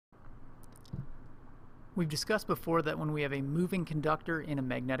We've discussed before that when we have a moving conductor in a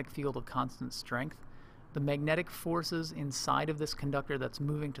magnetic field of constant strength, the magnetic forces inside of this conductor that's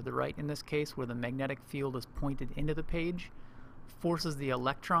moving to the right, in this case where the magnetic field is pointed into the page, forces the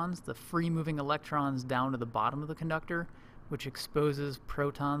electrons, the free moving electrons, down to the bottom of the conductor, which exposes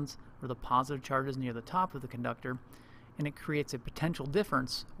protons or the positive charges near the top of the conductor, and it creates a potential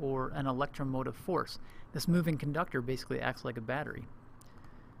difference or an electromotive force. This moving conductor basically acts like a battery.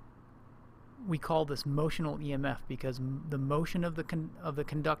 We call this motional EMF because the motion of the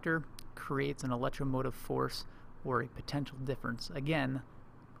conductor creates an electromotive force or a potential difference, again,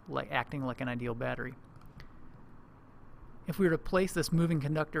 acting like an ideal battery. If we were to place this moving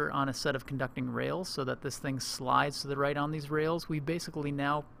conductor on a set of conducting rails so that this thing slides to the right on these rails, we basically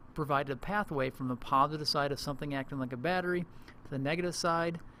now provided a pathway from the positive side of something acting like a battery to the negative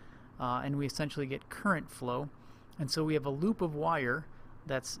side, and we essentially get current flow. And so we have a loop of wire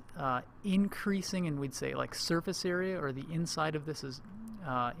that's increasing, and we'd say like surface area, or the inside of this is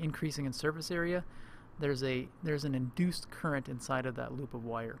increasing in surface area. There's an induced current inside of that loop of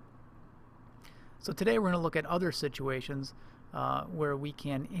wire. So today we're going to look at other situations where we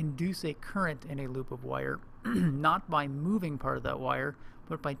can induce a current in a loop of wire, not by moving part of that wire,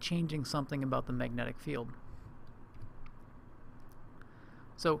 but by changing something about the magnetic field.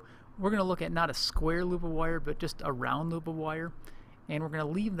 So we're going to look at not a square loop of wire, but just a round loop of wire. And we're going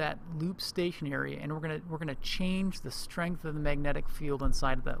to leave that loop stationary, and we're going to change the strength of the magnetic field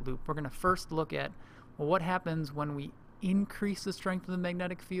inside of that loop. We're going to first look at, well, what happens when we increase the strength of the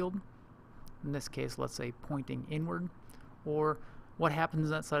magnetic field, in this case let's say pointing inward, or what happens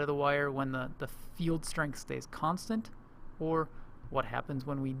on that side of the wire when the field strength stays constant, or what happens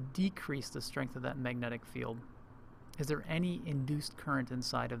when we decrease the strength of that magnetic field. Is there any induced current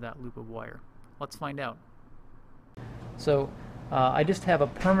inside of that loop of wire? Let's find out. So I just have a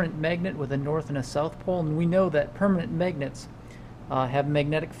permanent magnet with a north and a south pole, and we know that permanent magnets have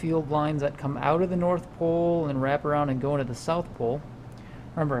magnetic field lines that come out of the north pole and wrap around and go into the south pole.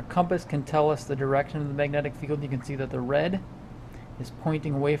 Remember, a compass can tell us the direction of the magnetic field. You can see that the red is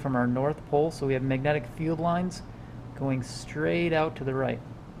pointing away from our north pole, so we have magnetic field lines going straight out to the right.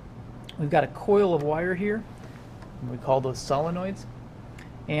 We've got a coil of wire here, and we call those solenoids.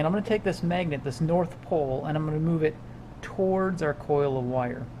 And I'm going to take this magnet, this north pole, and I'm going to move it towards our coil of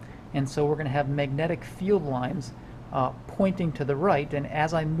wire. And so we're going to have magnetic field lines pointing to the right, and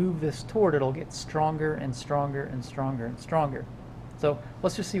as I move this toward, it'll get stronger and stronger and stronger and stronger. So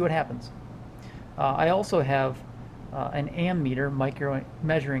let's just see what happens. I also have an ammeter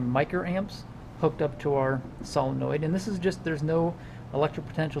measuring microamps hooked up to our solenoid, and this is just, there's no electric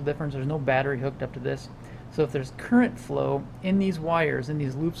potential difference, there's no battery hooked up to this. So if there's current flow in these wires, in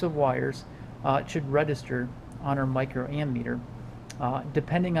these loops of wires, it should register on our microammeter.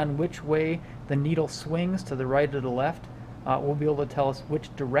 Depending on which way the needle swings, to the right or the left, we'll be able to tell us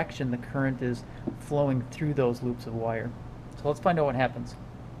which direction the current is flowing through those loops of wire. So let's find out what happens.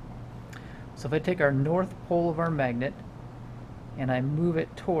 So if I take our north pole of our magnet and I move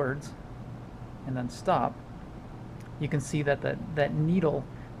it towards and then stop, you can see that that needle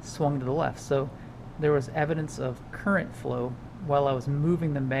swung to the left. So there was evidence of current flow while I was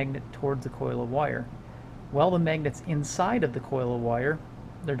moving the magnet towards the coil of wire. While the magnet's inside of the coil of wire,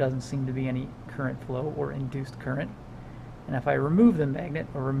 there doesn't seem to be any current flow or induced current. And if I remove the magnet,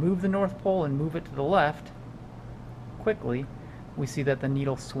 or remove the north pole and move it to the left quickly, we see that the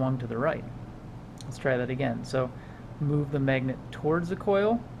needle swung to the right. Let's try that again. So move the magnet towards the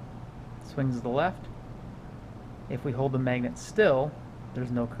coil, swings to the left. If we hold the magnet still, there's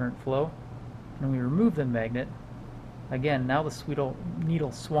no current flow. And we remove the magnet, again, now the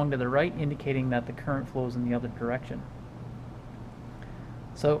needle swung to the right, indicating that the current flows in the other direction.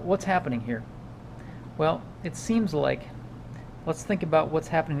 So what's happening here? Well, it seems like, let's think about what's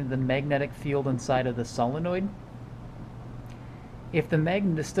happening to the magnetic field inside of the solenoid. If the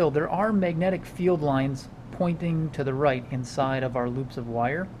magnet is still, there are magnetic field lines pointing to the right inside of our loops of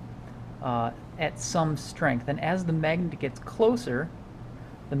wire at some strength. And as the magnet gets closer,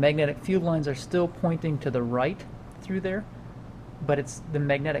 the magnetic field lines are still pointing to the right through there, but the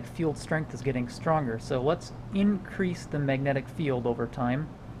magnetic field strength is getting stronger. So let's increase the magnetic field over time.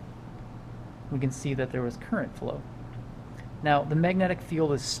 We can see that there was current flow. Now the magnetic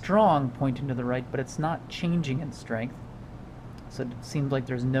field is strong pointing to the right, but it's not changing in strength. So it seems like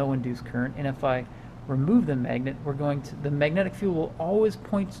there's no induced current. And if I remove the magnet, the magnetic field will always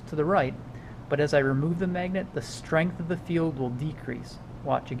point to the right, but as I remove the magnet, the strength of the field will decrease.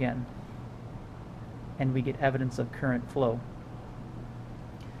 Watch again. And we get evidence of current flow.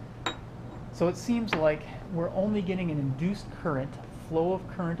 So it seems like we're only getting an induced current, flow of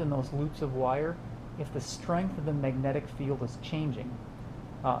current in those loops of wire, if the strength of the magnetic field is changing.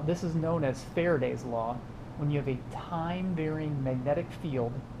 This is known as Faraday's law. When you have a time-varying magnetic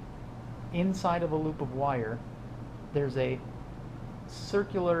field inside of a loop of wire, there's a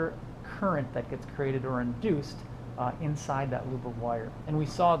circular current that gets created or induced inside that loop of wire. And we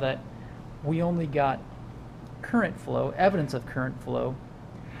saw that we only got current flow, evidence of current flow,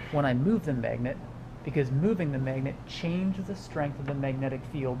 when I moved the magnet, because moving the magnet changed the strength of the magnetic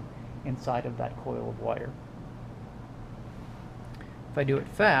field inside of that coil of wire. If I do it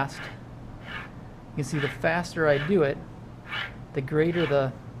fast, you can see the faster I do it, the greater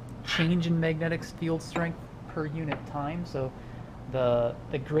the change in magnetic field strength per unit time. So the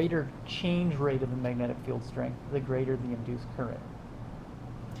greater change rate of the magnetic field strength, the greater the induced current.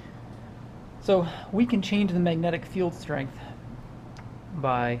 So we can change the magnetic field strength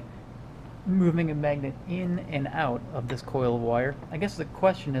by moving a magnet in and out of this coil of wire. I guess the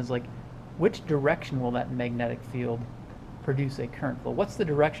question is, like, which direction will that magnetic field produce a current flow? What's the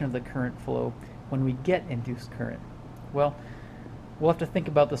direction of the current flow when we get induced current? Well, we'll have to think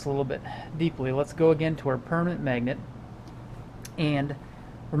about this a little bit deeply. Let's go again to our permanent magnet. And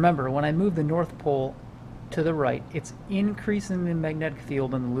remember, when I move the North Pole to the right, it's increasing the magnetic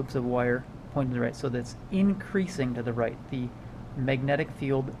field in the loops of wire pointing to the right. So that's increasing to the right, the magnetic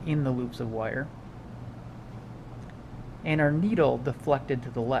field in the loops of wire. And our needle deflected to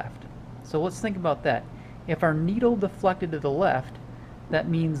the left. So let's think about that. If our needle deflected to the left, that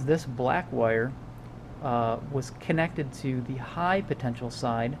means this black wire was connected to the high potential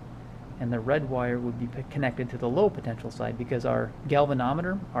side, and the red wire would be connected to the low potential side, because our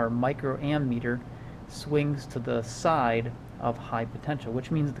galvanometer, our microammeter, swings to the side of high potential,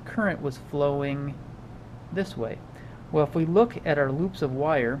 which means the current was flowing this way. Well, if we look at our loops of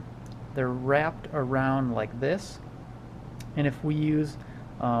wire, they're wrapped around like this, and if we use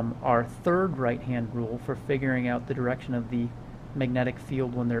our third right-hand rule for figuring out the direction of the magnetic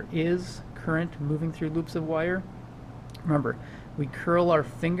field when there is current moving through loops of wire, remember, we curl our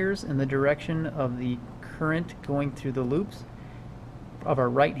fingers in the direction of the current going through the loops of our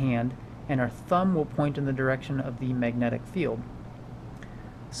right hand, and our thumb will point in the direction of the magnetic field.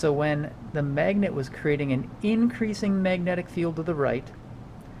 So when the magnet was creating an increasing magnetic field to the right,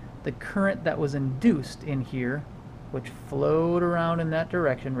 the current that was induced in here, which flowed around in that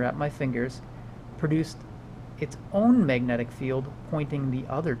direction, wrap my fingers, produced its own magnetic field pointing the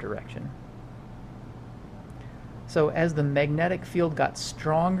other direction. So as the magnetic field got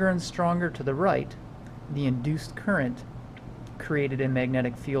stronger and stronger to the right, the induced current created a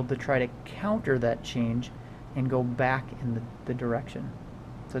magnetic field to try to counter that change and go back in the direction.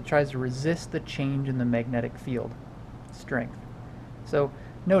 So it tries to resist the change in the magnetic field strength. So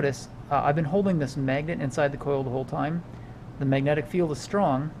notice, I've been holding this magnet inside the coil the whole time. The magnetic field is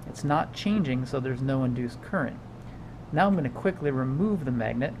strong, it's not changing, so there's no induced current. Now I'm going to quickly remove the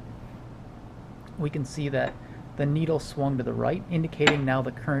magnet. We can see that the needle swung to the right, indicating now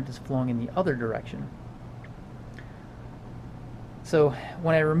the current is flowing in the other direction. So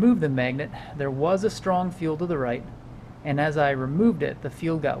when I removed the magnet, there was a strong field to the right, and as I removed it, the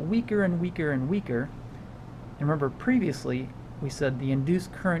field got weaker and weaker and weaker. And remember, previously we said the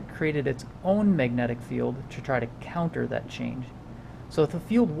induced current created its own magnetic field to try to counter that change. So if the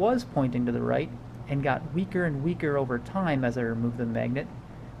field was pointing to the right and got weaker and weaker over time as I removed the magnet,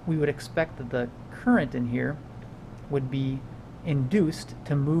 we would expect that the current in here would be induced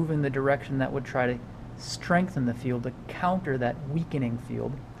to move in the direction that would try to strengthen the field to counter that weakening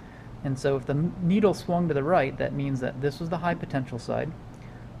field. And so if the needle swung to the right, that means that this was the high potential side,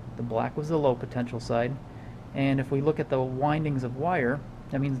 the black was the low potential side, and if we look at the windings of wire,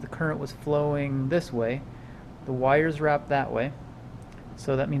 that means the current was flowing this way, the wire's wrapped that way,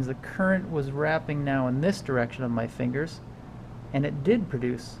 so that means the current was wrapping now in this direction of my fingers, and it did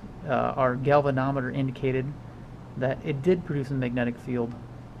produce, our galvanometer indicated that it did produce a magnetic field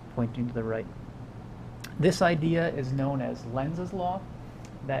pointing to the right. This idea is known as Lenz's law,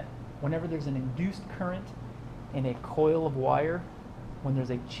 that whenever there's an induced current in a coil of wire, when there's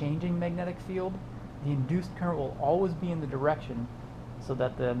a changing magnetic field, the induced current will always be in the direction so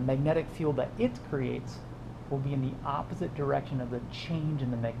that the magnetic field that it creates will be in the opposite direction of the change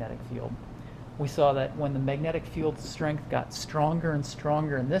in the magnetic field. We saw that when the magnetic field strength got stronger and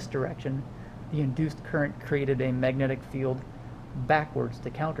stronger in this direction, the induced current created a magnetic field backwards to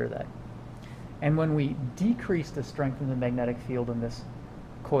counter that. And when we decreased the strength in the magnetic field in this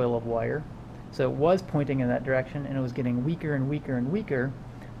coil of wire, so it was pointing in that direction and it was getting weaker and weaker and weaker,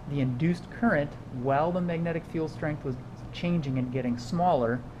 the induced current, while the magnetic field strength was changing and getting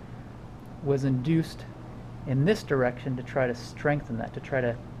smaller, was induced in this direction to try to strengthen that, to try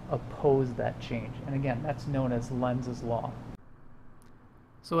to oppose that change. And again, that's known as Lenz's law.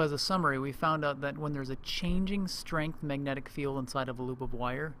 So as a summary, we found out that when there's a changing strength magnetic field inside of a loop of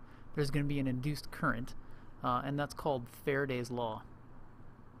wire, there's going to be an induced current, and that's called Faraday's law.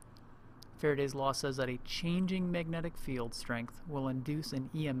 Faraday's law says that a changing magnetic field strength will induce an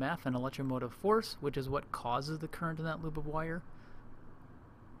EMF, an electromotive force, which is what causes the current in that loop of wire.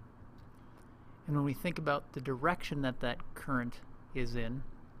 And when we think about the direction that that current is in,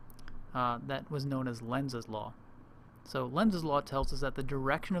 that was known as Lenz's law. So Lenz's law tells us that the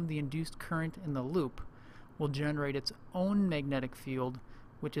direction of the induced current in the loop will generate its own magnetic field,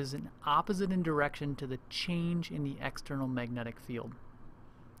 which is an opposite in direction to the change in the external magnetic field.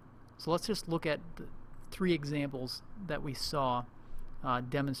 So let's just look at the 3 examples that we saw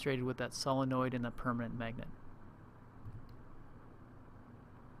demonstrated with that solenoid and the permanent magnet.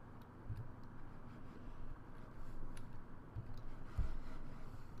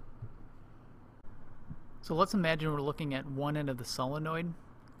 So let's imagine we're looking at one end of the solenoid,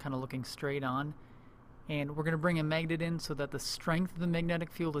 kind of looking straight on, and we're going to bring a magnet in so that the strength of the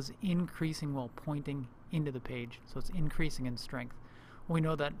magnetic field is increasing while pointing into the page. So it's increasing in strength. We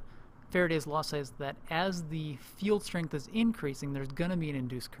know that Faraday's law says that as the field strength is increasing, there's going to be an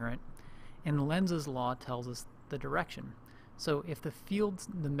induced current, and Lenz's law tells us the direction. So if the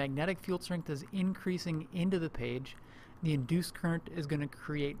magnetic field strength is increasing into the page, the induced current is going to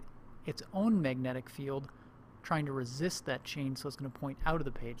create its own magnetic field trying to resist that change, so it's going to point out of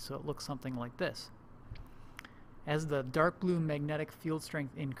the page. So it looks something like this. As the dark blue magnetic field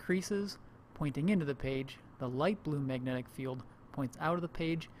strength increases, pointing into the page, the light blue magnetic field points out of the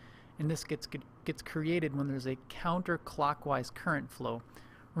page, and this gets created when there's a counterclockwise current flow.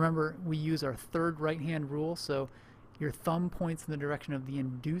 Remember, we use our third right-hand rule, so your thumb points in the direction of the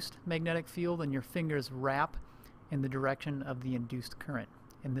induced magnetic field and your fingers wrap in the direction of the induced current,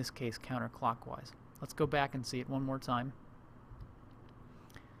 in this case counterclockwise. Let's go back and see it one more time.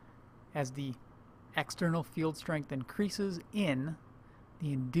 As the external field strength increases in,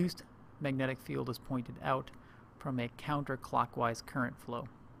 the induced magnetic field is pointed out from a counterclockwise current flow.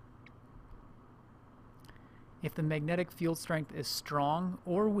 If the magnetic field strength is strong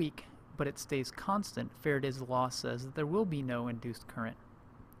or weak, but it stays constant, Faraday's law says that there will be no induced current.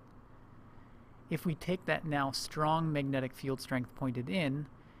 If we take that now strong magnetic field strength pointed in,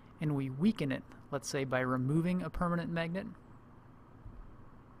 and we weaken it, let's say by removing a permanent magnet,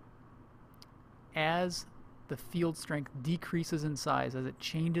 as the field strength decreases in size, as it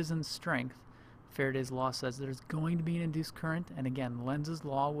changes in strength, Faraday's law says there's going to be an induced current, and again, Lenz's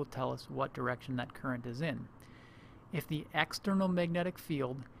law will tell us what direction that current is in. If the external magnetic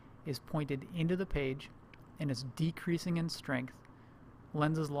field is pointed into the page and is decreasing in strength,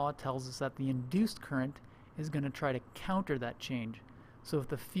 Lenz's law tells us that the induced current is going to try to counter that change. So if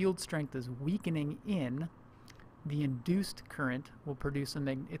the field strength is weakening in, the induced current will produce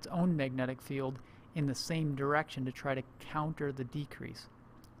its own magnetic field in the same direction to try to counter the decrease.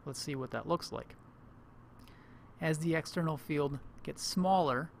 Let's see what that looks like. As the external field gets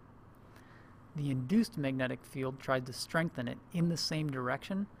smaller, the induced magnetic field tries to strengthen it in the same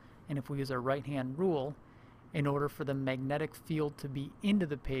direction, and if we use our right-hand rule, in order for the magnetic field to be into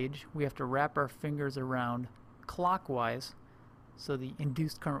the page, we have to wrap our fingers around clockwise, so the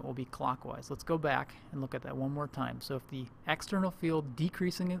induced current will be clockwise. Let's go back and look at that one more time. So if the external field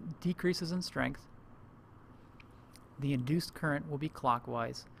decreases in strength, the induced current will be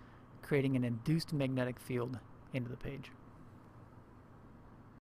clockwise, creating an induced magnetic field into the page.